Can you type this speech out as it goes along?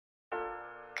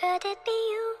Could it be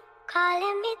you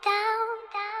calling me down,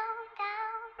 down,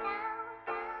 down,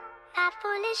 down? My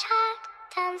foolish heart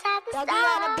turns at the stars.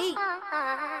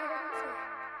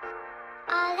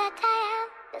 All that I am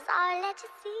is all that you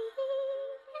see.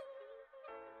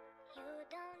 You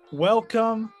don't need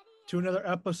Welcome to another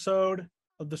episode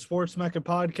of the Sports Mecca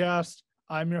podcast.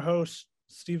 I'm your host,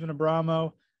 Stephen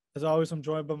Abramo. As always, I'm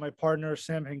joined by my partner,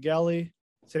 Sam Hengeli.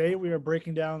 Today, we are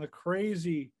breaking down the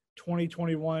crazy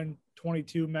 2021-22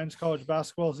 men's college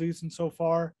basketball season so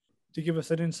far. To give us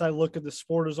an inside look at the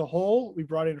sport as a whole, we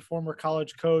brought in former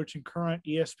college coach and current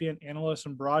ESPN analyst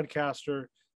and broadcaster,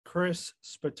 Chris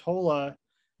Spatola.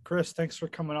 Chris, thanks for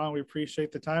coming on. We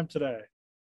appreciate the time today.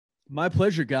 My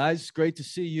pleasure, guys. Great to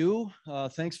see you.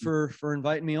 Thanks for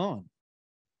inviting me on.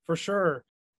 For sure.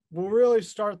 We'll really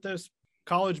start this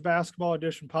college basketball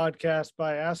edition podcast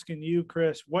by asking you,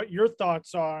 Chris, what your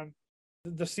thoughts on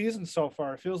the season so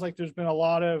far. It feels like there's been a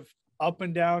lot of up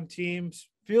and down teams.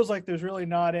 Feels like there's really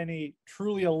not any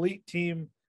truly elite team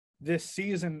this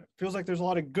season. Feels like there's a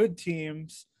lot of good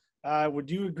teams.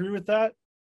 Would you agree with that?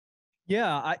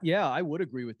 Yeah, I would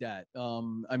agree with that.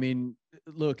 I mean,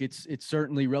 look, it's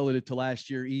certainly relative to last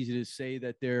year, easy to say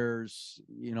that there's,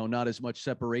 not as much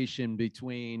separation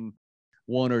between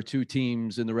one or two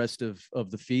teams and the rest of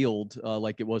the field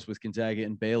like it was with Gonzaga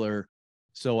and Baylor.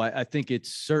 So I think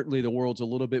it's certainly the world's a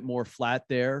little bit more flat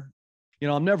there.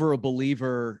 I'm never a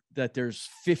believer that there's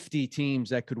 50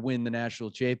 teams that could win the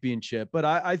national championship, but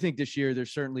I think this year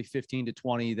there's certainly 15 to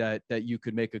 20 that you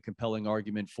could make a compelling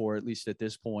argument for, at least at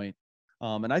this point.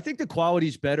 And I think the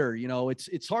quality's better.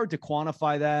 It's hard to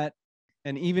quantify that.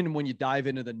 And even when you dive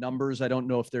into the numbers, I don't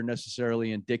know if they're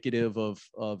necessarily indicative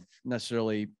of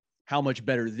necessarily how much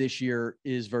better this year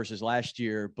is versus last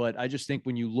year. But I just think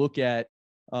when you look at,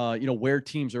 where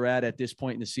teams are at this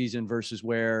point in the season versus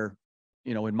where,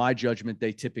 in my judgment,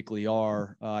 they typically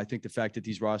are. I think the fact that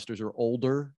these rosters are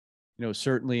older,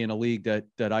 certainly in a league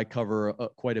that I cover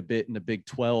quite a bit in the Big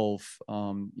 12,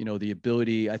 the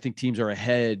ability, I think teams are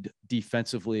ahead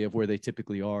defensively of where they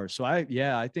typically are. So I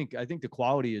think the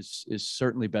quality is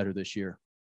certainly better this year.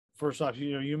 First off,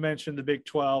 you mentioned the Big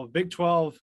 12. Big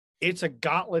 12, it's a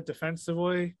gauntlet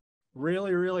defensively,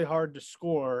 really, really hard to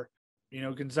score.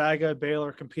 Gonzaga,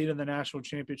 Baylor competed in the national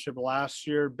championship last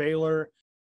year. Baylor,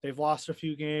 they've lost a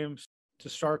few games to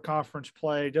start conference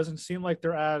play. Doesn't seem like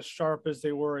they're as sharp as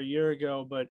they were a year ago,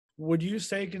 but would you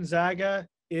say Gonzaga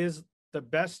is the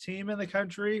best team in the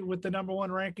country with the number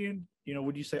one ranking?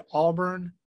 Would you say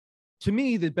Auburn? To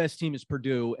me, the best team is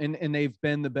Purdue, and they've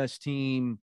been the best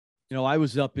team. I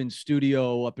was up in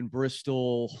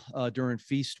Bristol during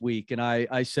Feast Week, and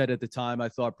I said at the time I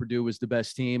thought Purdue was the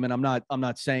best team, and I'm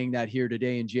not saying that here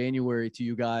today in January to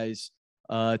you guys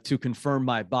to confirm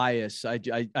my bias. I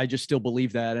just still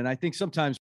believe that, and I think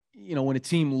sometimes when a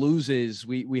team loses,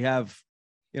 we have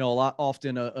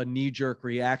often a knee-jerk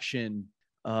reaction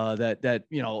that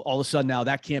all of a sudden now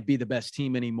that can't be the best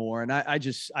team anymore. And I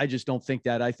just don't think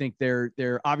that. I think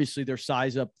they're obviously their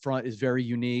size up front is very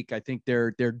unique. I think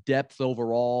their depth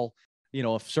overall,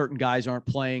 if certain guys aren't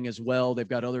playing as well, they've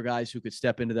got other guys who could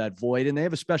step into that void, and they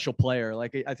have a special player.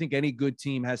 Like I think any good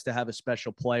team has to have a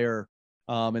special player.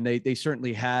 And they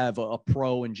certainly have a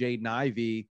pro in Jaden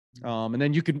Ivey. And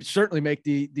then you can certainly make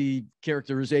the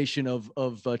characterization of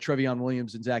Trevion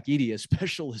Williams and Zach Edey as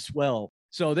special as well.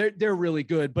 So they're really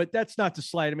good, but that's not to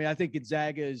slight. I mean, I think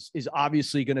Gonzaga is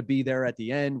obviously going to be there at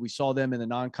the end. We saw them in the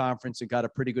non-conference and got a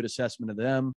pretty good assessment of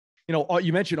them.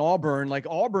 You mentioned Auburn. Like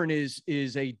Auburn is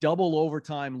a double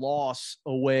overtime loss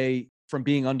away from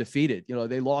being undefeated.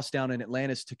 They lost down in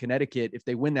Atlantis to Connecticut. If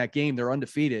they win that game, they're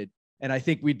undefeated. And I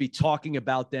think we'd be talking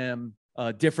about them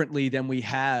differently than we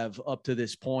have up to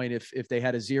this point if they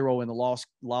had a 0 in the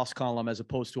loss column as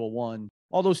opposed to a 1.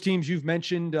 All those teams you've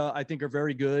mentioned, I think, are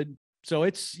very good. So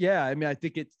I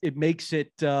think it makes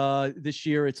it this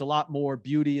year. It's a lot more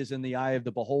beauty is in the eye of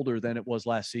the beholder than it was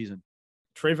last season.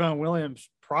 Trevion Williams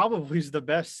probably is the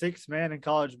best sixth man in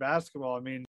college basketball. I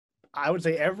mean, I would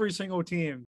say every single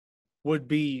team would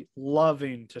be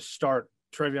loving to start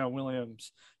Trevion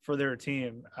Williams for their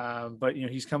team. But,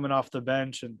 he's coming off the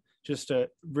bench and just a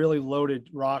really loaded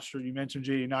roster. You mentioned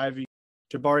Jaden Ivey,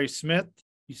 Jabari Smith.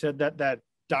 You said that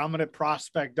dominant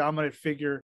prospect, dominant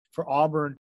figure for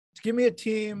Auburn. Give me a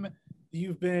team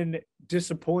you've been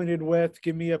disappointed with.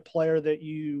 Give me a player that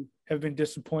you have been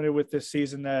disappointed with this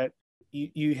season that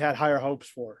you had higher hopes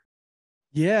for.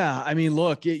 Yeah, I mean,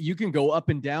 look, you can go up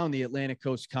and down the Atlantic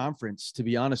Coast Conference, to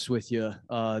be honest with you.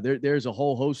 There's a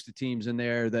whole host of teams in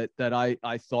there that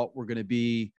I thought were going to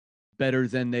be better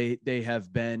than they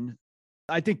have been.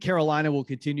 I think Carolina will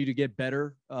continue to get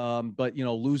better. But,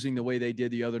 losing the way they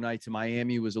did the other night to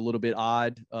Miami was a little bit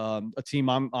odd. A team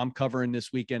I'm covering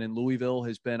this weekend in Louisville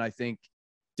has been, I think,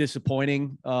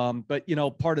 disappointing. But,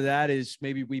 part of that is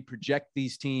maybe we project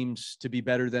these teams to be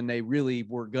better than they really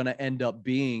were going to end up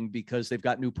being because they've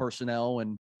got new personnel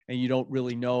and you don't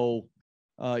really know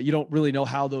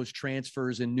how those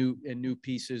transfers and new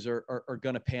pieces are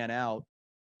going to pan out.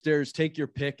 Take your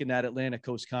pick in that Atlantic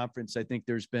Coast Conference. I think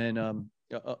there's been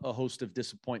a host of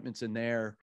disappointments in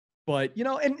there. But,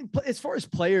 and as far as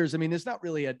players, I mean, there's not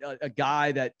really a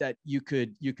guy that you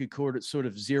could sort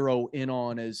of zero in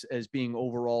on as being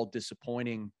overall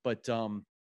disappointing. But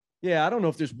I don't know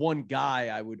if there's one guy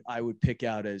I would pick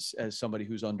out as somebody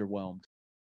who's underwhelmed.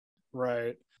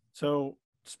 Right. So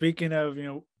speaking of,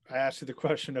 I asked you the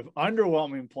question of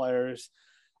underwhelming players.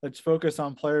 Let's focus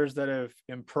on players that have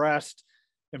impressed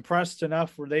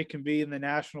enough where they can be in the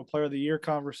National Player of the Year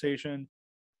conversation.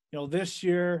 This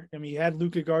year, you had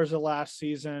Luka Garza last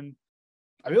season.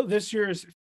 I feel this year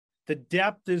the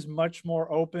depth is much more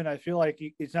open. I feel like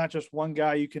it's not just one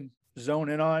guy you can zone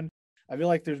in on. I feel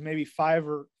like there's maybe 5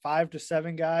 to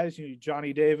 7 guys.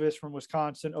 Johnny Davis from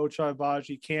Wisconsin, Ochai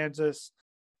Agbaji, Kansas.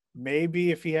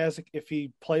 Maybe if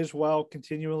he plays well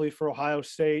continually for Ohio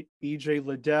State, EJ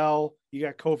Liddell. You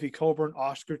got Kofi Coburn,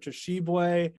 Oscar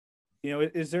Tshiebwe.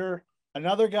 Is there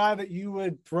another guy that you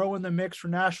would throw in the mix for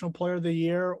National Player of the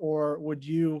Year, or would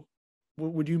you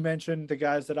mention the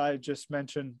guys that I just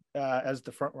mentioned as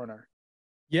the front runner?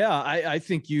 Yeah, I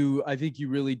think you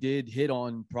really did hit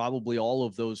on probably all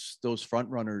of those front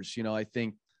runners. I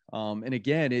think, and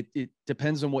again, it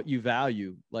depends on what you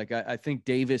value. Like I think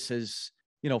Davis has,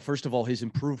 first of all, his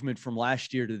improvement from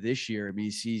last year to this year. I mean,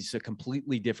 he's a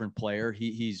completely different player.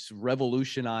 He's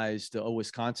revolutionized a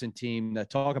Wisconsin team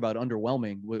that, talk about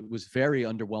underwhelming, was very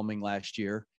underwhelming last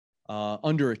year.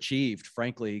 Underachieved,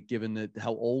 frankly, given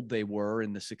how old they were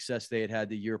and the success they had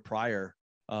the year prior.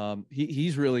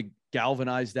 He's really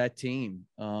galvanized that team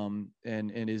and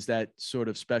is that sort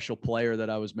of special player that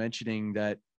I was mentioning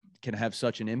that can have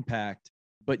such an impact.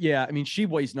 But yeah, I mean,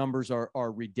 Tshiebwe's numbers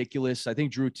are ridiculous. I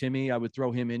think Drew Timme, I would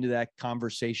throw him into that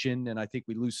conversation. And I think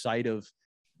we lose sight of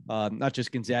not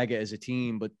just Gonzaga as a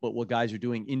team, but what guys are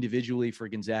doing individually for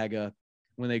Gonzaga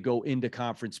when they go into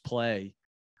conference play.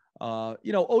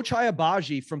 Ochai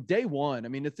Agbaji from day one. I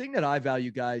mean, the thing that I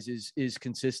value, guys, is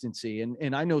consistency.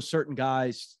 And I know certain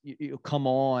guys come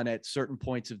on at certain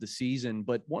points of the season,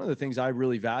 but one of the things I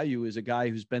really value is a guy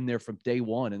who's been there from day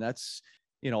one. And that's,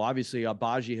 obviously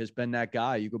Agbaji has been that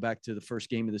guy. You go back to the first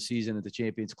game of the season at the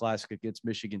Champions Classic against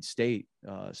Michigan State.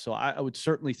 So I would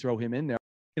certainly throw him in there.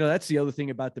 That's the other thing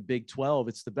about the Big 12.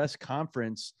 It's the best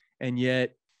conference. And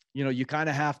yet, you kind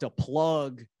of have to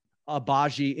plug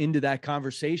Agbaji into that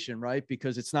conversation, right?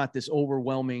 Because it's not this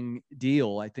overwhelming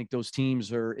deal. I think those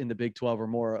teams are in the Big 12 are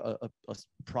more a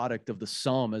product of the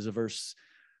sum as a versus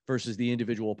the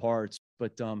individual parts.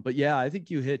 But yeah, I think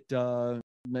you hit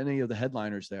many of the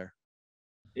headliners there.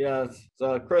 Yes.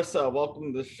 So Chris,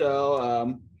 welcome to the show.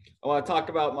 I want to talk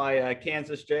about my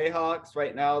Kansas Jayhawks.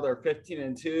 Right now, they're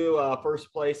 15-2,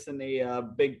 first place in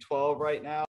the Big 12 right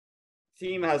now.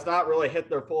 Team has not really hit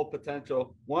their full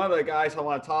potential. One of the guys I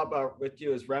want to talk about with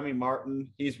you is Remy Martin.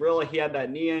 He had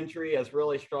that knee injury, has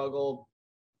really struggled.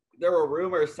 There were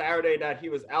rumors Saturday that he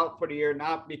was out for the year,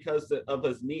 not because of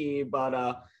his knee,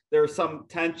 but there are some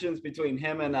tensions between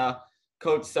him and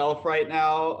Coach Self right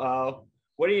now.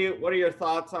 What are your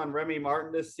thoughts on Remy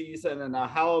Martin this season, and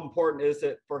how important is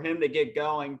it for him to get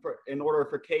going in order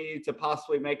for KU to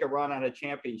possibly make a run at a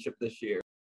championship this year?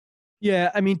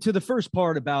 Yeah, I mean, to the first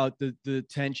part about the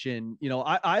tension,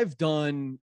 I've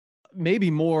done maybe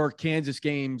more Kansas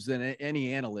games than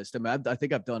any analyst. I mean, I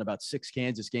think I've done about 6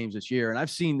 Kansas games this year, and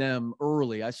I've seen them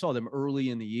early. I saw them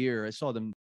early in the year. I saw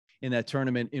them in that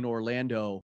tournament in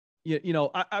Orlando.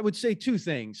 I would say 2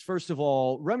 things. First of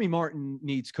all, Remy Martin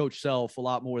needs Coach Self a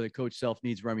lot more than Coach Self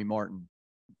needs Remy Martin.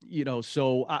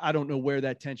 So I don't know where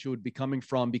that tension would be coming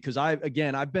from, because I've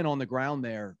been on the ground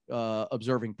there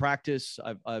observing practice.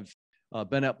 I've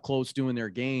been up close doing their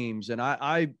games, and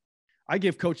I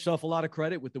give Coach Self a lot of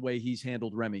credit with the way he's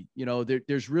handled Remy.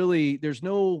 There's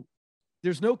no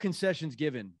concessions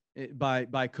given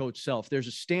by Coach Self. There's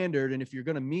a standard, and if you're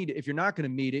not going to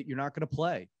meet it, you're not going to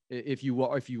play. If you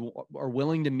are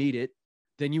willing to meet it,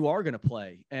 then you are going to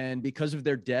play. And because of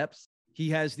their depth, he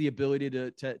has the ability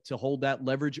to hold that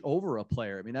leverage over a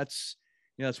player. I mean, that's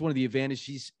one of the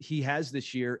advantages he has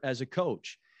this year as a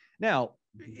coach. Now,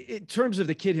 in terms of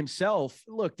the kid himself,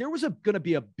 look, there was going to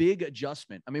be a big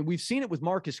adjustment. I mean, we've seen it with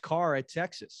Marcus Carr at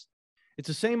Texas. It's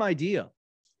the same idea.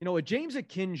 A James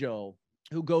Akinjo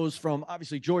who goes from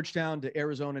obviously Georgetown to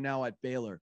Arizona, now at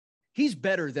Baylor. He's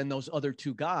better than those other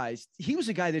two guys. He was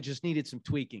a guy that just needed some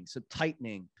tweaking, some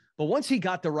tightening. But once he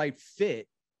got the right fit,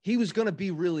 he was going to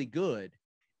be really good.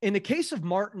 In the case of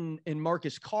Martin and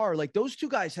Marcus Carr, like those two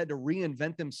guys had to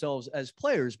reinvent themselves as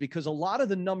players because a lot of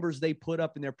the numbers they put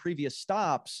up in their previous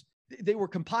stops, they were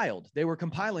compiled. They were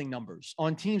compiling numbers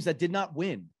on teams that did not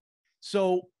win.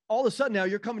 So all of a sudden now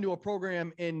you're coming to a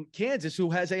program in Kansas who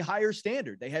has a higher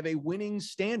standard. They have a winning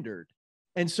standard.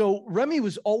 And so Remy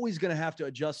was always going to have to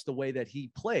adjust the way that he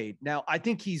played. Now, I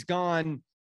think he's gone,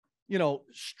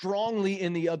 strongly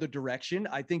in the other direction.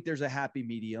 I think there's a happy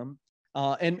medium.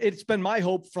 And it's been my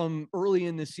hope from early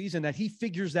in the season that he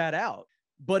figures that out.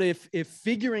 But if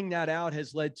figuring that out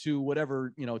has led to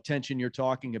whatever, tension you're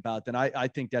talking about, then I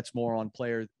think that's more on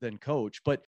player than coach.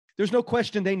 But there's no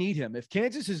question they need him. If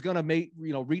Kansas is going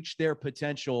to reach their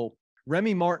potential,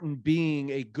 Remy Martin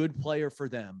being a good player for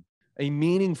them, a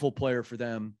meaningful player for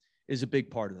them, is a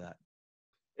big part of that.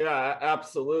 Yeah,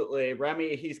 absolutely.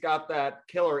 Remy, he's got that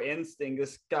killer instinct.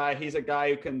 This guy, he's a guy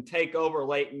who can take over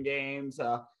late in games.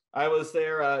 I was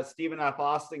there, Stephen F.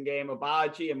 Austin game.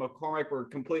 Abaji and McCormick were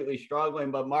completely struggling,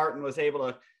 but Martin was able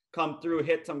to come through,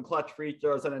 hit some clutch free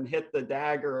throws, and then hit the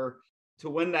dagger to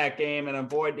win that game and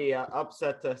avoid the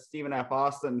upset to Stephen F.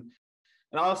 Austin.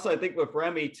 And also, I think with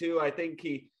Remy, too, I think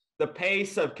the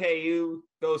pace of KU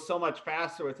goes so much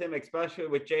faster with him, especially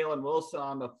with Jalen Wilson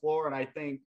on the floor. And I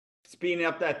think speeding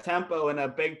up that tempo in a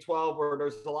Big 12 where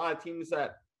there's a lot of teams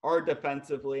that are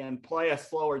defensively and play a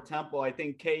slower tempo, I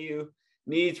think KU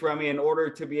needs Remy in order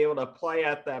to be able to play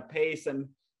at that pace. And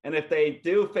if they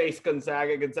do face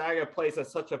Gonzaga, Gonzaga plays at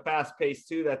such a fast pace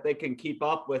too that they can keep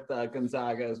up with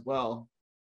Gonzaga as well.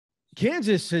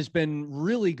 Kansas has been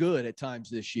really good at times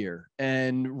this year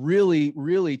and really,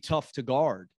 really tough to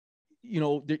guard.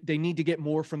 They need to get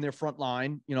more from their front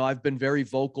line. I've been very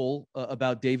vocal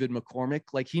about David McCormick.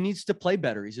 Like, he needs to play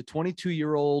better. He's a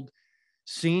 22-year-old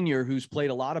senior who's played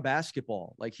a lot of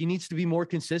basketball. Like, he needs to be more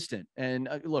consistent. And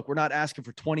look, we're not asking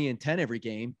for 20 and 10 every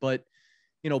game, but,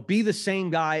 be the same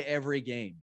guy every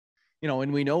game.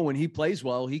 And we know when he plays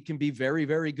well, he can be very,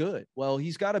 very good. Well,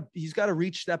 he's got to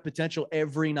reach that potential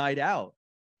every night out,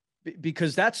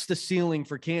 because that's the ceiling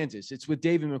for Kansas. It's with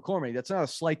David McCormick. That's not a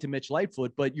slight to Mitch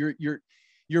Lightfoot, but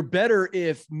you're better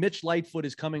if Mitch Lightfoot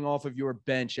is coming off of your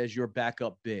bench as your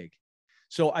backup big.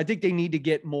 So I think they need to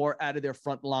get more out of their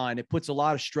front line. It puts a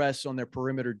lot of stress on their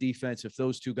perimeter defense if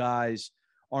those two guys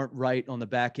aren't right on the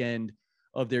back end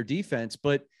of their defense.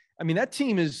 But I mean, that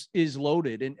team is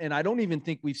loaded, and I don't even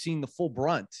think we've seen the full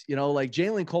brunt. Like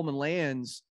Jalen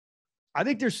Coleman-Lands, I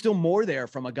think there's still more there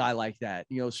from a guy like that.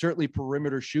 Certainly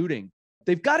perimeter shooting.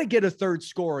 They've got to get a third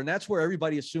scorer, and that's where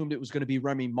everybody assumed it was going to be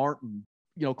Remy Martin.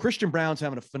 Christian Brown's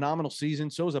having a phenomenal season.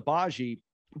 So is Abaji,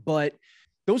 but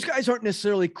those guys aren't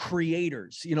necessarily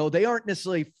creators. They aren't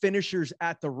necessarily finishers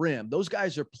at the rim. Those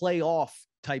guys are playoff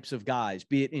types of guys,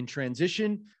 be it in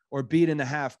transition or be it in the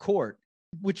half court,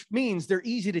 which means they're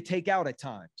easy to take out at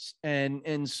times.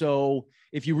 And so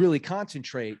if you really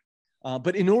concentrate,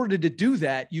 but in order to do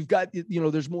that, you've got,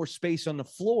 there's more space on the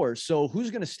floor. So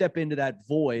who's going to step into that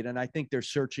void? And I think they're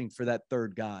searching for that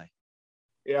third guy.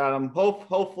 Yeah,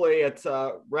 hopefully it's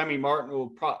Remy Martin,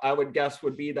 who I would guess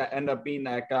would end up being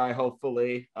that guy,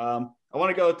 hopefully. I want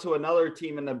to go to another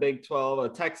team in the Big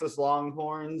 12, Texas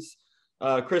Longhorns.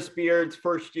 Chris Beard's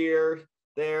first year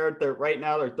there. They're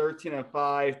 13-5,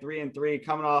 3-3,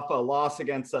 coming off a loss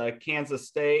against Kansas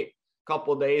State a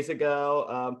couple of days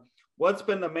ago. What's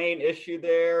been the main issue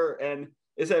there? And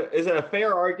is it a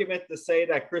fair argument to say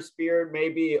that Chris Beard may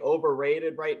be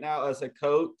overrated right now as a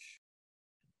coach?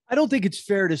 I don't think it's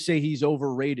fair to say he's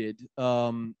overrated.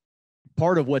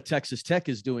 Part of what Texas Tech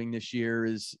is doing this year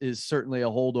is certainly a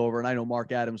holdover. And I know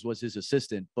Mark Adams was his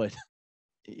assistant, but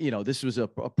this was a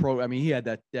pro. I mean, he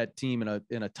had that team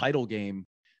in a title game,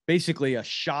 basically a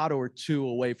shot or two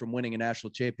away from winning a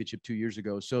national championship 2 years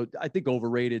ago. So I think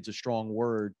overrated is a strong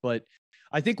word, but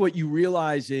I think what you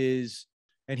realize is,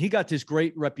 and he got this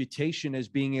great reputation as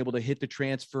being able to hit the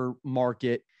transfer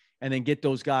market and then get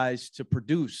those guys to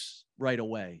produce right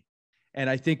away. And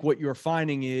I think what you're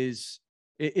finding is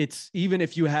it's, even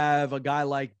if you have a guy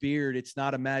like Beard, it's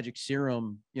not a magic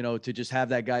serum, to just have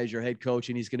that guy as your head coach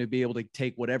and he's going to be able to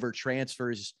take whatever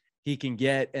transfers he can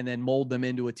get and then mold them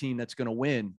into a team that's going to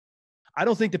win. I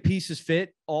don't think the pieces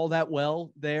fit all that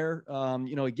well there.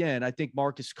 Again, I think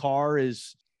Marcus Carr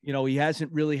is, he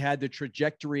hasn't really had the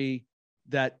trajectory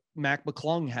that Mac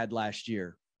McClung had last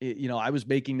year. I was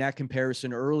making that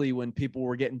comparison early when people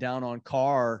were getting down on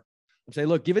Carr and say,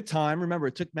 look, give it time. Remember,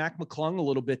 it took Mac McClung a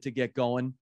little bit to get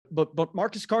going. But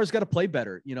Marcus Carr's got to play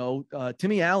better.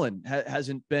 Timmy Allen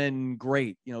hasn't been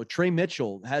great. Trey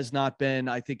Mitchell has not been,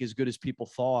 I think, as good as people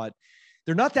thought.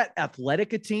 They're not that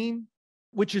athletic a team,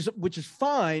 which is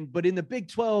fine. But in the Big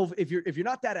 12, if you're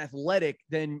not that athletic,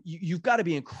 then you've got to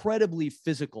be incredibly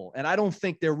physical. And I don't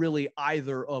think they're really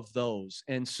either of those.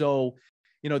 And so,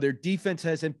 their defense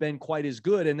hasn't been quite as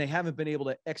good, and they haven't been able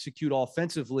to execute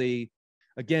offensively,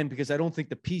 again, because I don't think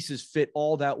the pieces fit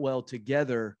all that well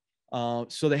together.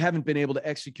 So they haven't been able to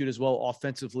execute as well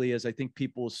offensively as I think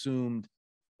people assumed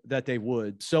that they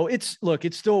would. So it's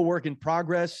still a work in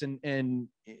progress. And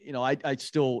I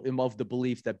still am of the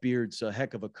belief that Beard's a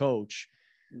heck of a coach,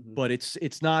 but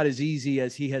it's not as easy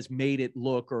as he has made it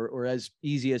look, or as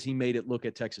easy as he made it look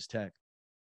at Texas Tech.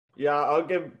 Yeah, I'll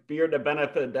give Beard the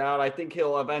benefit of the doubt. I think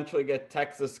he'll eventually get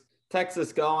Texas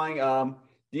going.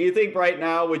 Do you think right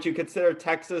now, would you consider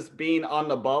Texas being on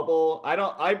the bubble?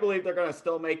 I believe they're going to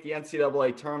still make the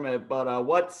NCAA tournament, but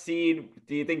what seed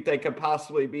do you think they could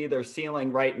possibly be their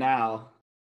ceiling right now?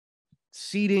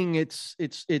 Seeding, it's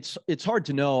hard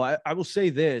to know. I will say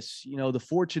this, the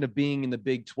fortune of being in the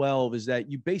Big 12 is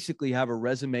that you basically have a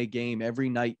resume game every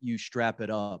night you strap it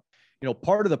up.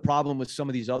 Part of the problem with some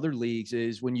of these other leagues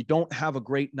is when you don't have a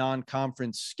great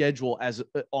non-conference schedule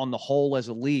on the whole as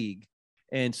a league,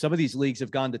 and some of these leagues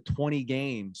have gone to 20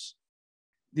 games,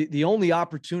 the only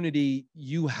opportunity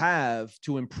you have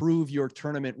to improve your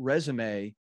tournament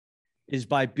resume is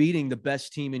by beating the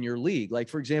best team in your league. Like,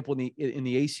 for example, in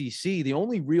the ACC, the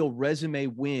only real resume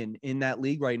win in that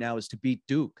league right now is to beat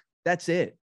Duke. That's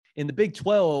it. In the Big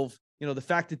 12, the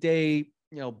fact that they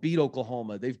beat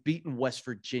Oklahoma, they've beaten West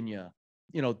Virginia,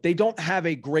 they don't have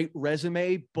a great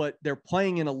resume, but they're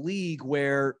playing in a league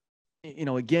where,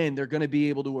 again, they're going to be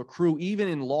able to accrue even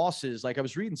in losses. Like, I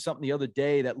was reading something the other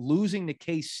day that losing to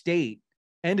K-State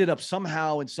ended up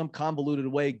somehow in some convoluted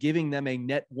way giving them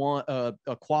a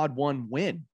quad one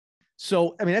win.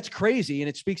 So, I mean, that's crazy, and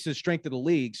it speaks to the strength of the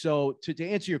league. So to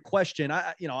answer your question,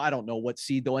 I don't know what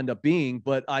seed they'll end up being,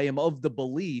 but I am of the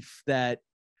belief that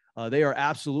they are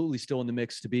absolutely still in the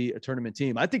mix to be a tournament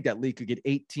team. I think that league could get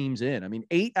 8 teams in. I mean,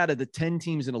 8 out of the 10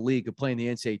 teams in a league could play in the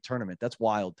NCAA tournament. That's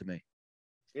wild to me.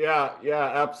 Yeah,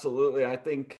 absolutely. I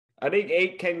think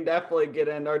 8 can definitely get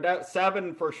in, or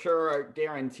 7 for sure are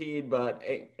guaranteed, but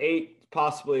 8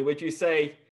 possibly. Would you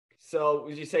say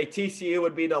TCU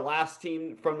would be the last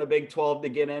team from the Big 12 to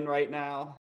get in right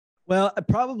now? Well,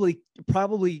 probably.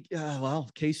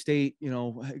 K-State,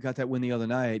 got that win the other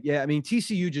night. Yeah, I mean,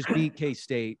 TCU just beat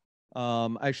K-State.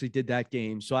 I actually did that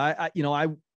game. So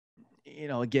again,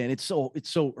 it's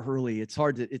so early. It's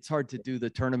hard to do the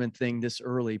tournament thing this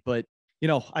early, but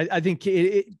I think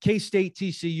K-State,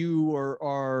 TCU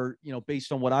are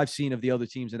based on what I've seen of the other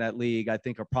teams in that league, I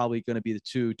think are probably going to be the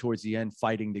two towards the end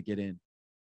fighting to get in.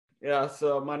 Yeah,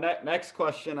 so my next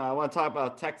question, I want to talk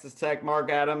about Texas Tech.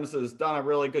 Mark Adams has done a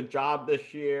really good job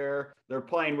this year. They're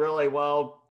playing really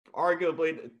well,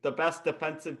 arguably the best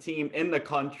defensive team in the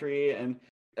country and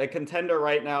a contender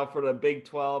right now for the Big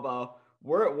 12.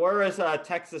 Where is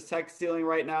Texas Tech ceiling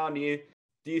right now? And do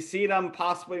you see them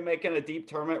possibly making a deep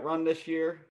tournament run this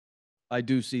year? I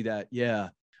do see that, yeah. I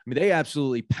mean, they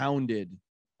absolutely pounded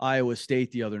Iowa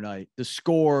State the other night. The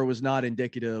score was not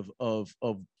indicative of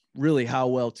really how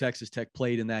well Texas Tech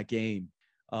played in that game.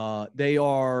 They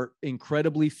are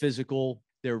incredibly physical.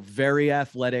 They're very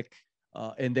athletic,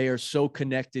 and they are so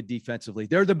connected defensively.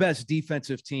 They're the best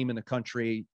defensive team in the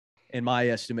country, in my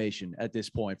estimation, at this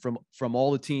point. From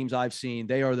all the teams I've seen,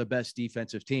 they are the best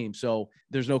defensive team. So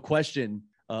there's no question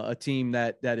a team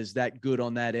that is that good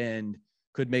on that end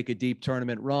could make a deep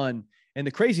tournament run. And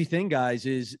the crazy thing, guys,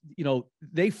 is,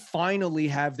 they finally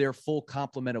have their full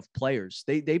complement of players.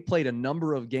 They played a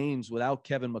number of games without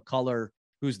Kevin McCullough,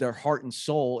 who's their heart and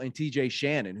soul, and TJ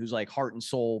Shannon, who's like heart and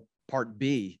soul part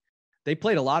B. They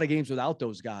played a lot of games without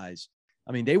those guys.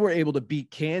 I mean, they were able to beat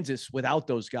Kansas without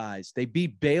those guys. They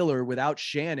beat Baylor without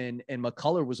Shannon, and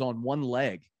McCullough was on one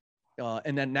leg.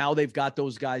 And then now they've got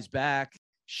those guys back.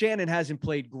 Shannon hasn't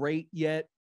played great yet,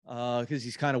 because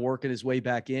he's kind of working his way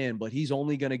back in, but he's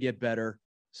only going to get better.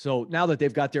 So now that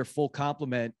they've got their full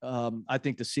complement, I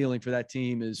think the ceiling for that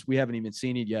team is, we haven't even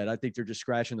seen it yet. I think they're just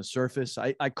scratching the surface.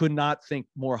 I could not think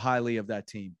more highly of that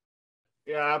team.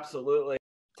 Yeah, absolutely.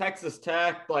 Texas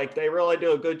Tech, they really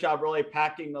do a good job really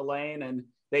packing the lane, and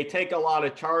they take a lot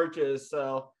of charges.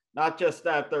 So not just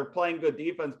that they're playing good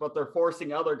defense, but they're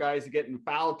forcing other guys to get in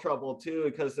foul trouble too,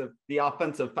 because of the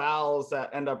offensive fouls that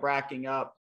end up racking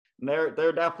up. And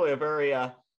they're definitely a very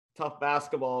tough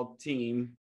basketball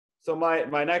team. So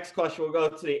my next question will go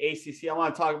to the ACC. I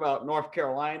want to talk about North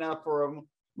Carolina for a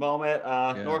moment.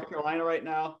 Yeah. North Carolina right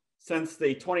now, since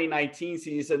the 2019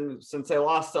 season. Since they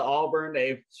lost to Auburn,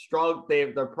 they've struggled.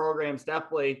 Their program's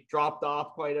definitely dropped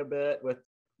off quite a bit, with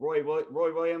Roy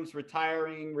Williams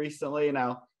retiring recently.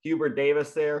 Now Hubert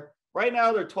Davis there. Right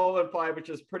now they're 12-5, which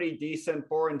is pretty decent.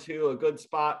 4-2, a good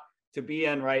spot to be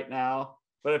in right now.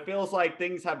 But it feels like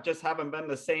things haven't been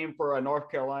the same for North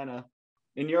Carolina.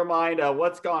 In your mind,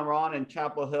 what's gone wrong in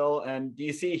Chapel Hill, and do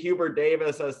you see Hubert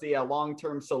Davis as the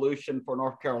long-term solution for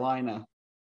North Carolina?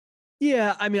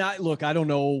 Yeah, I mean, I don't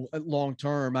know long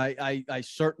term. I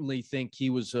certainly think he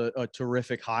was a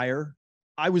terrific hire.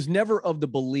 I was never of the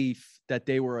belief that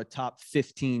they were a top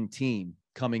 15 team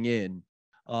coming in,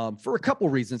 for a couple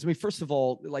of reasons. I mean, first of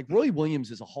all, like, Roy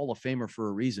Williams is a Hall of Famer for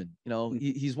a reason. You know,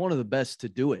 he's one of the best to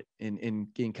do it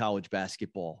in college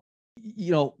basketball.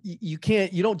 You know, you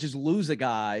don't just lose a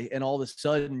guy and all of a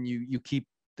sudden you keep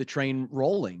the train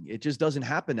rolling. It just doesn't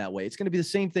happen that way. It's going to be the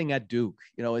same thing at Duke,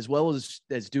 you know, as well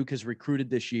as Duke has recruited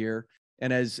this year,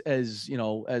 and as you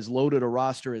know, as loaded a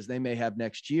roster as they may have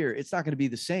next year, it's not going to be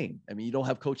the same. I mean, you don't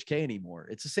have Coach K anymore.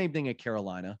 It's the same thing at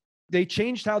Carolina. They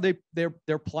changed how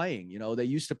they're playing. You know, they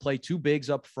used to play two bigs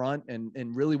up front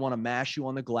and really want to mash you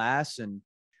on the glass, and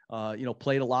you know,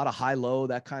 played a lot of high-low,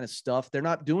 that kind of stuff. They're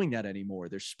not doing that anymore.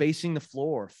 They're spacing the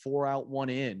floor, 4 out, 1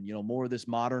 in, you know, more of this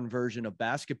modern version of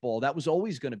basketball. That was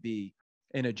always going to be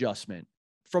an adjustment.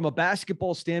 From a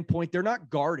basketball standpoint, they're not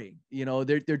guarding, you know,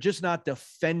 they're just not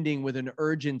defending with an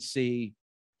urgency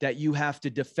that you have to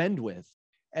defend with.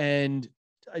 And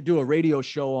I do a radio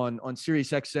show on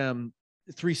Sirius XM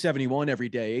 371 every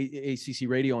day, ACC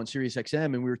radio on Sirius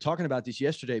XM. And we were talking about this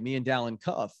yesterday, me and Dallin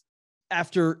Cuff.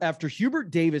 After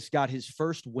Hubert Davis got his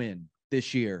first win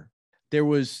this year, there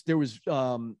was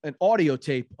an audio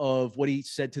tape of what he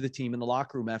said to the team in the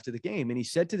locker room after the game. And he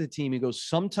said to the team, he goes,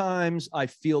 "Sometimes I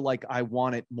feel like I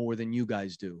want it more than you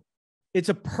guys do." It's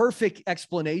a perfect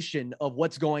explanation of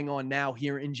what's going on now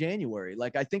here in January.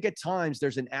 Like, I think at times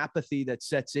there's an apathy that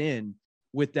sets in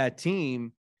with that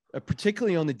team,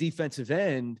 particularly on the defensive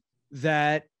end,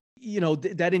 that you know,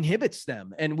 that inhibits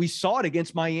them. And we saw it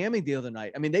against Miami the other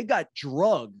night. I mean, they got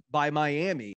drugged by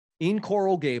Miami in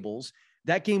Coral Gables.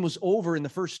 That game was over in the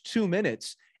first 2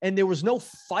 minutes, and there was no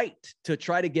fight to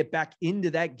try to get back into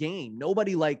that game.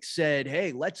 Nobody said,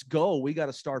 "Hey, let's go. We got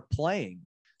to start playing."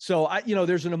 So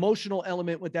there's an emotional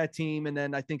element with that team. And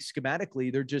then I think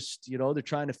schematically, they're just, they're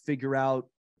trying to figure out,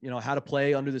 how to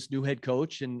play under this new head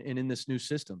coach and in this new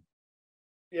system.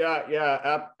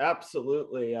 Yeah,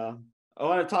 absolutely. I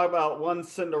want to talk about one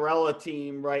Cinderella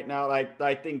team right now that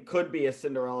I think could be a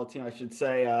Cinderella team, I should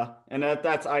say. And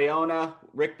that's Iona.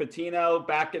 Rick Pitino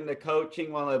back into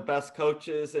coaching, one of the best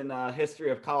coaches in the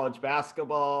history of college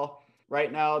basketball.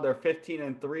 Right now, they're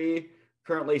 15-3,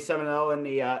 currently 7-0 in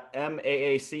the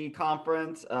MAAC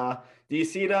conference. Do you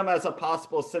see them as a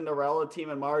possible Cinderella team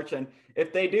in March? And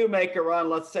if they do make a run,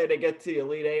 let's say they get to the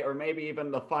Elite Eight or maybe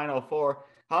even the Final Four,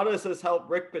 how does this help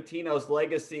Rick Pitino's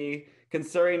legacy,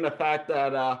 considering the fact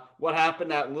that what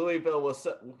happened at Louisville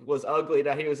was ugly,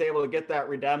 that he was able to get that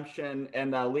redemption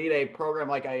and lead a program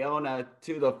like Iona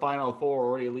to the Final Four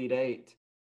or the Elite Eight?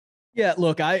 Yeah,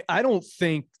 look, I don't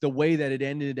think the way that it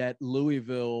ended at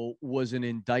Louisville was an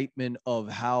indictment of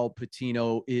how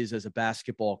Pitino is as a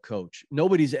basketball coach.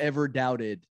 Nobody's ever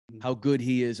doubted how good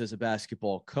he is as a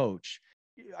basketball coach.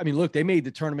 I mean, look, they made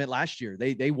the tournament last year.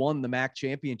 They won the MAC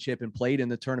championship and played in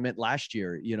the tournament last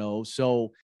year,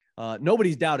 so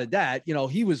nobody's doubted that.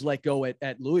 He was let go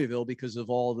at Louisville because of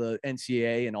all the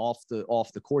NCAA and off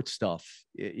the court stuff,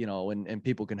 and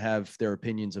people can have their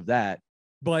opinions of that.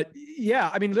 But yeah,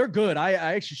 I mean, they're good. I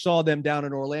actually saw them down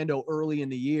in Orlando early in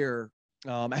the year.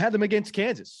 I had them against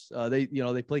Kansas.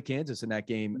 They played Kansas in that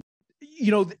game.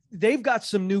 They've got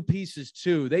some new pieces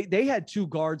too. They had two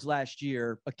guards last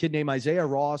year, a kid named Isaiah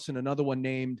Ross and another one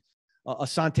named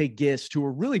Asante Gist, who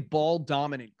were really ball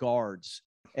dominant guards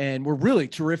and were really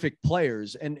terrific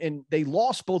players. And they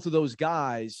lost both of those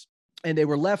guys, and they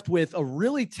were left with a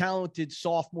really talented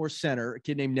sophomore center, a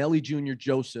kid named Nelly Jr.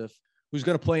 Joseph, who's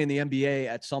going to play in the NBA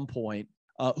at some point,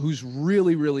 who's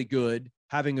really, really good,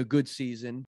 having a good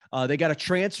season. They got a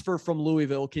transfer from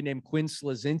Louisville, a kid named Quinn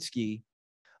Slazinski.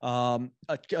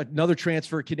 Another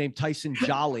transfer, a kid named Tyson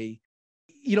Jolly.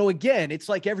 Again, it's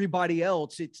like everybody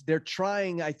else. They're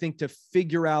trying, I think, to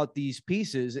figure out these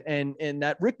pieces, and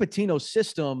that Rick Pitino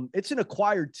system, it's an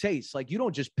acquired taste. Like, you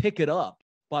don't just pick it up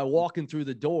by walking through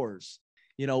the doors.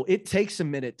 It takes a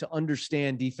minute to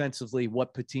understand defensively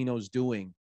what Pitino's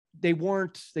doing. They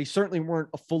certainly weren't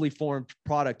a fully formed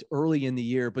product early in the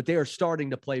year, but they are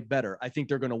starting to play better. I think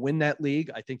they're going to win that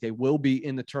league. I think they will be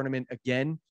in the tournament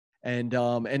again. And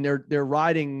they're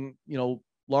riding,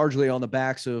 largely on the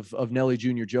backs of Nelly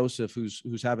Jr. Joseph,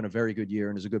 who's having a very good year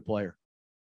and is a good player.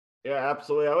 Yeah,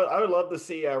 absolutely. I would love to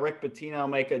see Rick Pitino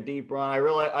make a deep run.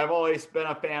 I've always been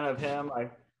a fan of him. I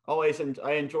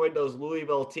enjoyed those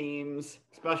Louisville teams,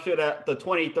 especially the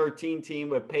 2013 team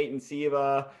with Peyton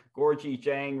Siva, Gorgie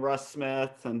Jang, Russ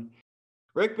Smith, and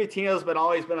Rick Pitino's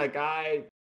always been a guy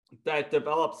that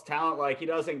develops talent. Like he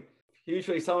doesn't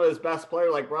usually some of his best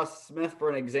players, like Russ Smith, for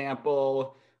an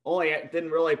example, only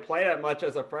didn't really play that much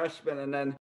as a freshman, and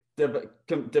then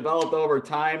developed over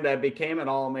time that became an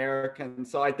All-American.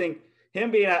 So I think him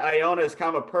being at Iona is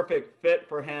kind of a perfect fit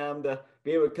for him to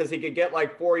be able, because he could get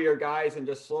like 4-year guys and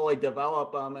just slowly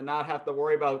develop them and not have to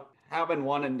worry about having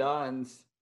one and dones.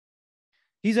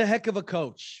 He's a heck of a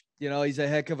coach. He's a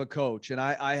heck of a coach. And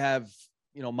I have,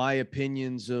 my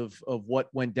opinions of what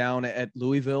went down at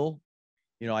Louisville.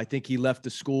 I think he left the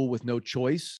school with no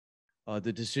choice.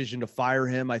 The decision to fire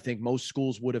him, I think most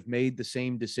schools would have made the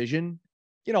same decision.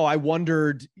 I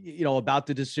wondered, about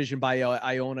the decision by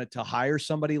Iona to hire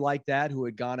somebody like that who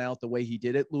had gone out the way he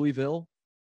did at Louisville.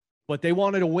 But they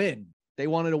wanted to win. They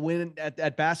wanted to win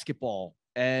at basketball.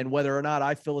 And whether or not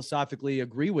I philosophically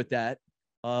agree with that,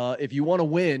 if you want to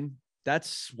win,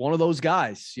 that's one of those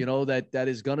guys, that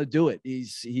is going to do it.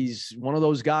 He's one of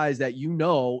those guys that,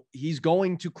 he's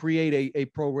going to create a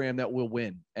program that will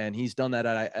win. And he's done that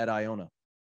at Iona.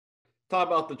 Talk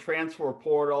about the transfer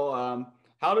portal.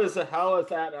 How has that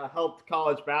helped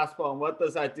college basketball, and what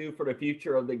does that do for the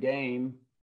future of the game?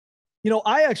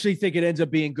 I actually think it ends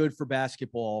up being good for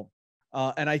basketball.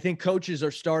 And I think coaches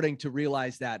are starting to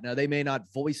realize that. Now, they may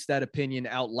not voice that opinion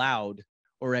out loud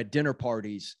or at dinner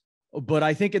parties, but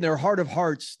I think in their heart of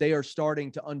hearts, they are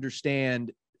starting to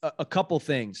understand a couple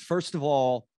things. First of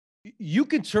all, you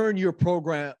can turn your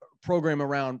program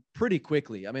around pretty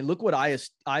quickly. I mean, look what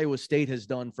Iowa State has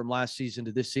done from last season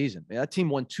to this season. That team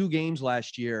won 2 games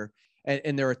last year,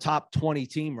 and they're a top 20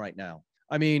 team right now.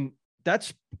 I mean,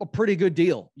 that's a pretty good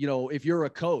deal, if you're a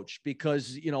coach,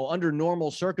 because, under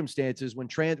normal circumstances,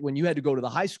 when you had to go to the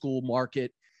high school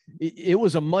market, it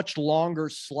was a much longer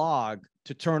slog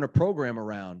to turn a program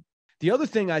around. The other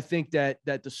thing I think that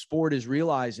the sport is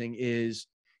realizing is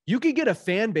you can get a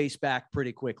fan base back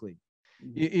pretty quickly.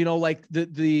 Like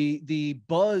the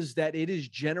buzz that it is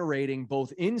generating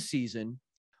both in season,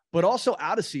 but also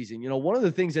out of season. One of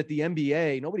the things at the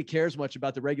NBA, nobody cares much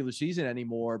about the regular season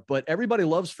anymore, but everybody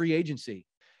loves free agency.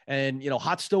 And,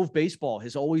 hot stove baseball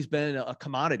has always been a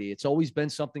commodity. It's always been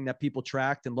something that people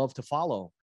tracked and love to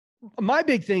follow. My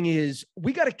big thing is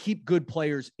we got to keep good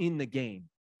players in the game.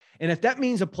 And if that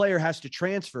means a player has to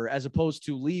transfer as opposed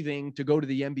to leaving to go to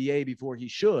the NBA before he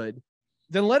should,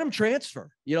 then let him transfer.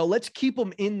 Let's keep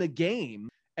him in the game.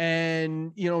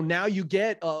 And, now you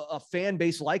get a fan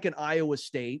base like an Iowa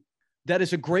State that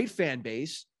is a great fan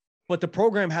base, but the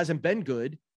program hasn't been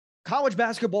good. College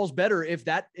basketball is better if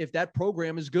that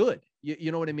program is good.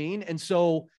 You know what I mean? And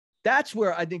so that's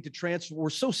where I think the transfer,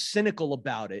 we're so cynical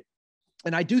about it.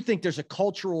 And I do think there's a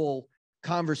cultural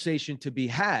conversation to be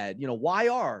had. Why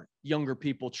are younger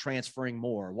people transferring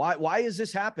more? Why is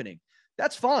this happening?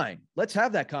 That's fine. Let's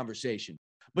have that conversation.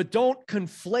 But don't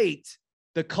conflate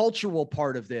the cultural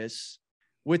part of this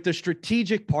with the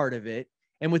strategic part of it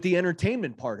and with the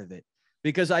entertainment part of it.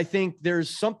 Because I think there's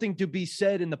something to be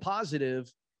said in the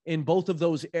positive in both of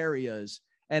those areas.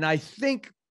 And I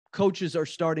think coaches are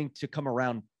starting to come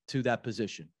around to that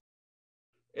position.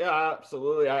 Yeah,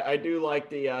 absolutely. I do like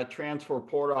the transfer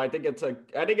portal. I think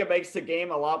it makes the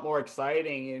game a lot more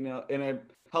exciting, and it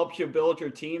helps you build your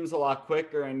teams a lot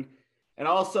quicker. And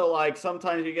also, like,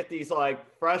 sometimes you get these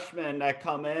like freshmen that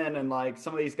come in, and like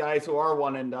some of these guys who are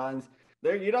one and dones,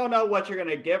 you don't know what you're going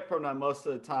to get from them most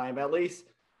of the time. At least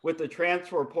with the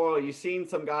transfer portal, you've seen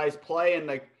some guys play in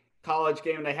the college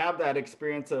game, and they have that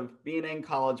experience of being in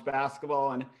college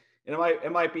basketball, and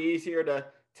it might be easier to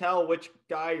tell which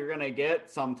guy you're going to get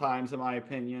sometimes, in my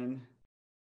opinion.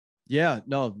 Yeah,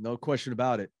 no question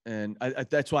about it. And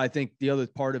that's why I think the other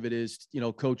part of it is,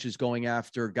 coaches going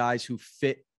after guys who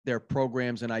fit their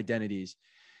programs and identities.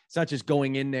 It's not just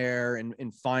going in there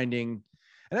and finding,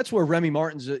 and that's where Remy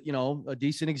Martin's a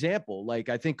decent example. Like,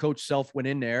 I think Coach Self went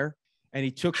in there and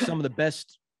he took some of the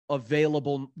best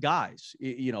available guys,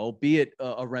 be it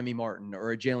a Remy Martin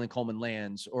or a Jalen Coleman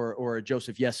Lands or a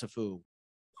Joseph Yesufu,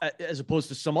 as opposed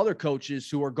to some other coaches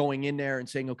who are going in there and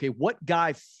saying, okay, what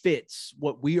guy fits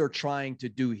what we are trying to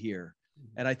do here?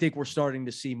 And I think we're starting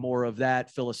to see more of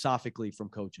that philosophically from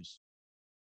coaches.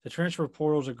 The transfer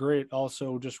portal is a great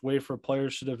also just way for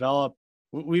players to develop.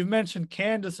 We've mentioned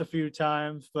Candace a few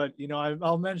times, but,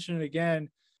 I'll mention it again.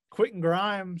 Quentin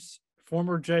Grimes,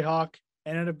 former Jayhawk,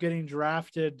 ended up getting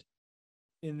drafted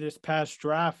in this past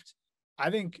draft, I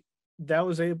think that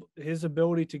was his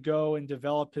ability to go and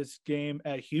develop his game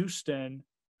at Houston,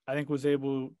 I think was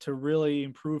able to really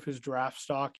improve his draft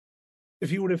stock. If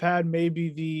he would have had maybe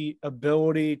the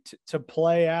ability to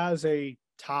play as a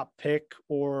top pick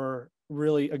or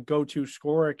really a go-to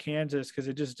scorer at Kansas, because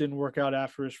it just didn't work out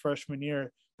after his freshman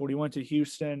year. But when he went to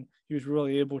Houston, he was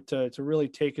really able to really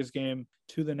take his game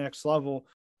to the next level.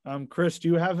 Chris, do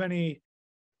you have any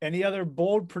other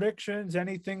bold predictions?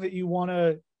 Anything that you want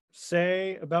to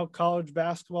say about college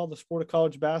basketball, the sport of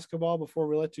college basketball, before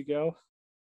we let you go?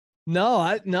 No,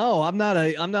 I'm not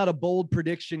a bold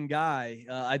prediction guy.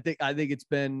 I think it's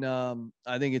been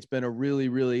a really,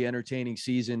 really entertaining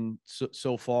season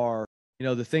so far. You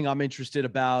know, the thing I'm interested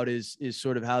about is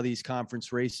sort of how these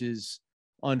conference races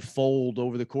unfold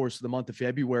over the course of the month of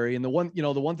February. And the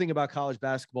one thing about college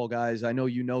basketball, guys, I know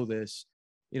you know this,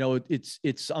 you know,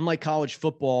 it's unlike college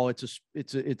football. It's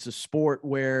a sport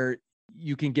where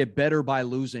you can get better by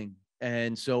losing.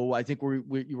 And so I think we're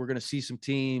going to see some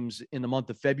teams in the month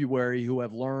of February who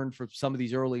have learned from some of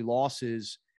these early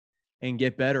losses and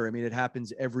get better. I mean, it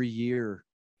happens every year.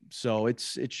 So it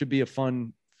should be a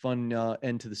fun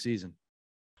end to the season.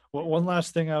 Well, one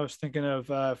last thing I was thinking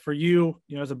of for you,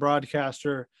 as a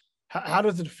broadcaster, how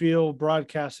does it feel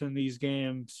broadcasting these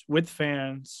games with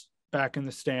fans back in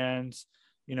the stands,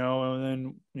 and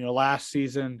then, last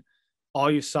season,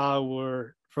 all you saw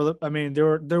were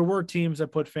there were teams that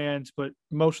put fans, but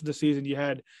most of the season you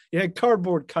had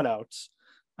cardboard cutouts.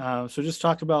 So just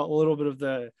talk about a little bit of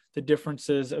the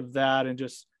differences of that and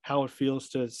just how it feels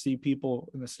to see people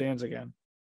in the stands again.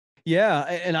 Yeah.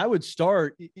 And I would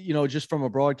start, just from a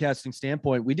broadcasting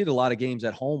standpoint, we did a lot of games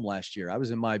at home last year. I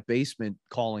was in my basement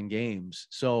calling games.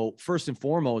 So first and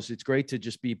foremost, it's great to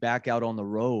just be back out on the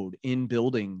road in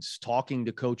buildings, talking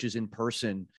to coaches in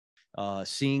person,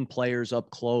 seeing players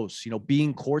up close,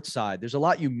 being courtside. There's a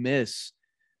lot you miss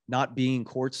not being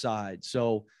courtside.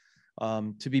 So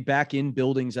to be back in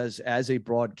buildings as a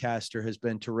broadcaster has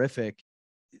been terrific.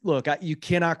 Look, you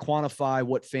cannot quantify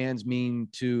what fans mean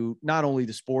to not only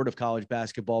the sport of college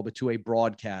basketball, but to a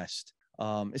broadcast,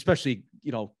 especially,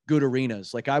 good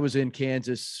arenas. Like I was in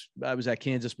Kansas. I was at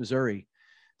Kansas, Missouri.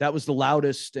 That was the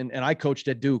loudest. And I coached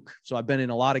at Duke. So I've been in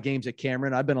a lot of games at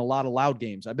Cameron. I've been in a lot of loud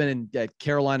games. I've been at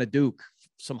Carolina, Duke,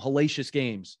 some hellacious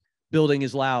games. Building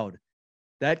is loud.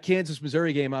 That Kansas,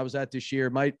 Missouri game I was at this year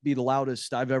might be the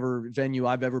loudest venue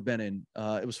I've ever been in.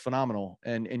 It was phenomenal.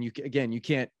 And you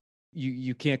can't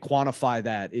quantify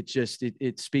that. It just,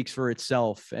 it speaks for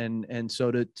itself. And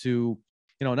so to,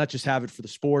 not just have it for the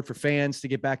sport, for fans to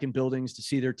get back in buildings, to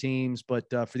see their teams, but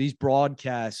for these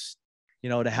broadcasts,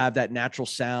 to have that natural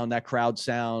sound, that crowd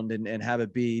sound and have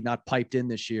it be not piped in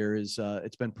this year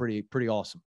it's been pretty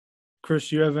awesome. Chris,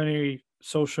 do you have any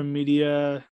social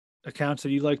media accounts that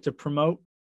you like to promote?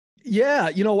 Yeah.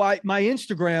 My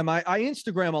Instagram, I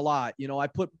Instagram a lot, I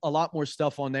put a lot more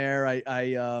stuff on there.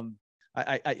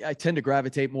 I tend to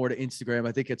gravitate more to Instagram.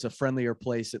 I think it's a friendlier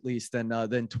place, at least,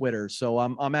 than Twitter. So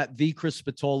I'm at the Chris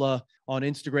Spatola on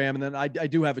Instagram, and then I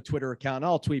do have a Twitter account.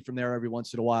 I'll tweet from there every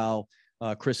once in a while,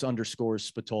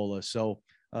 Chris_Spatola. So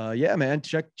yeah, man,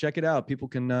 check it out. People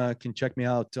can check me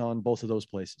out on both of those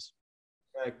places.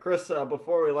 Chris,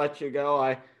 before we let you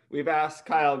go, we've asked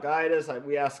Kyle Guidas,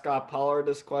 we asked Scott Pollard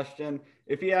this question.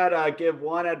 If you had to give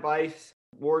one advice,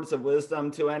 words of wisdom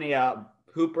to any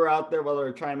hooper out there, whether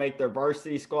they're trying to make their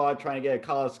varsity squad, trying to get a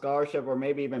college scholarship, or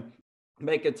maybe even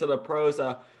make it to the pros,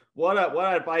 what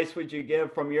advice would you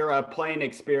give from your playing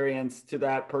experience to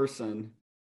that person?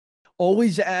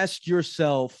 Always ask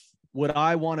yourself, would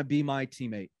I want to be my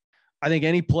teammate? I think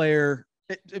any player,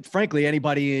 frankly,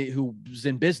 anybody who's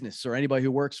in business or anybody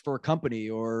who works for a company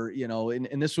or,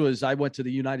 and this was, I went to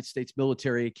the United States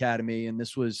Military Academy, and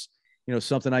this was,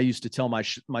 something I used to tell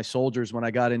my soldiers when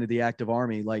I got into the active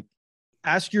Army, like,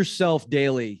 ask yourself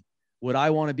daily, would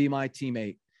I want to be my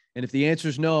teammate? And if the answer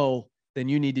is no, then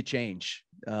you need to change.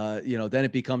 Then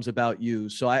it becomes about you.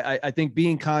 So I think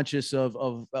being conscious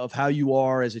of how you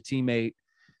are as a teammate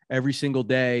every single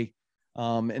day.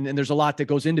 And then there's a lot that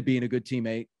goes into being a good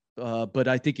teammate. But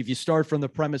I think if you start from the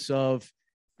premise of,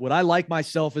 would I like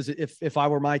myself as if I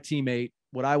were my teammate,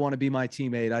 would I want to be my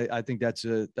teammate? I think that's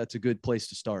a good place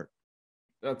to start.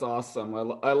 That's awesome.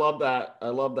 I love that. I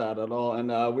love that at all. And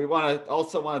we want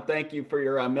to thank you for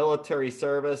your military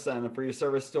service and for your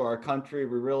service to our country.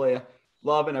 We really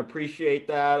love and appreciate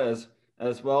that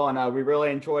as well. And we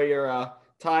really enjoy your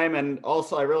time. And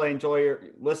also, I really enjoy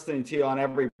listening to you on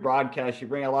every broadcast. You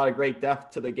bring a lot of great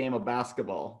depth to the game of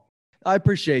basketball. I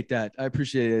appreciate that. I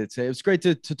appreciate it. It was great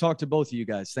to talk to both of you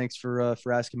guys. Thanks for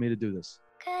asking me to do this.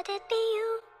 Could it be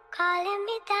you calling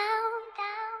me down?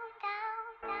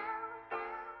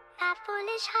 My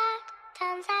foolish heart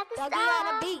turns at the Dougie stars.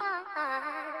 on a beat.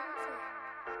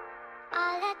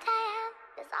 All that I am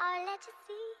is all that you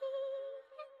see.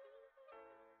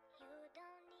 You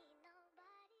don't need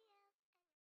nobody else.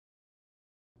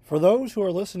 For those who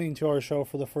are listening to our show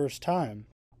for the first time,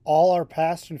 all our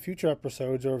past and future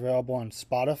episodes are available on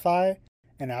Spotify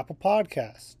and Apple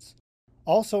Podcasts.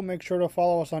 Also, make sure to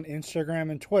follow us on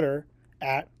Instagram and Twitter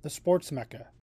at The Sports Mecca.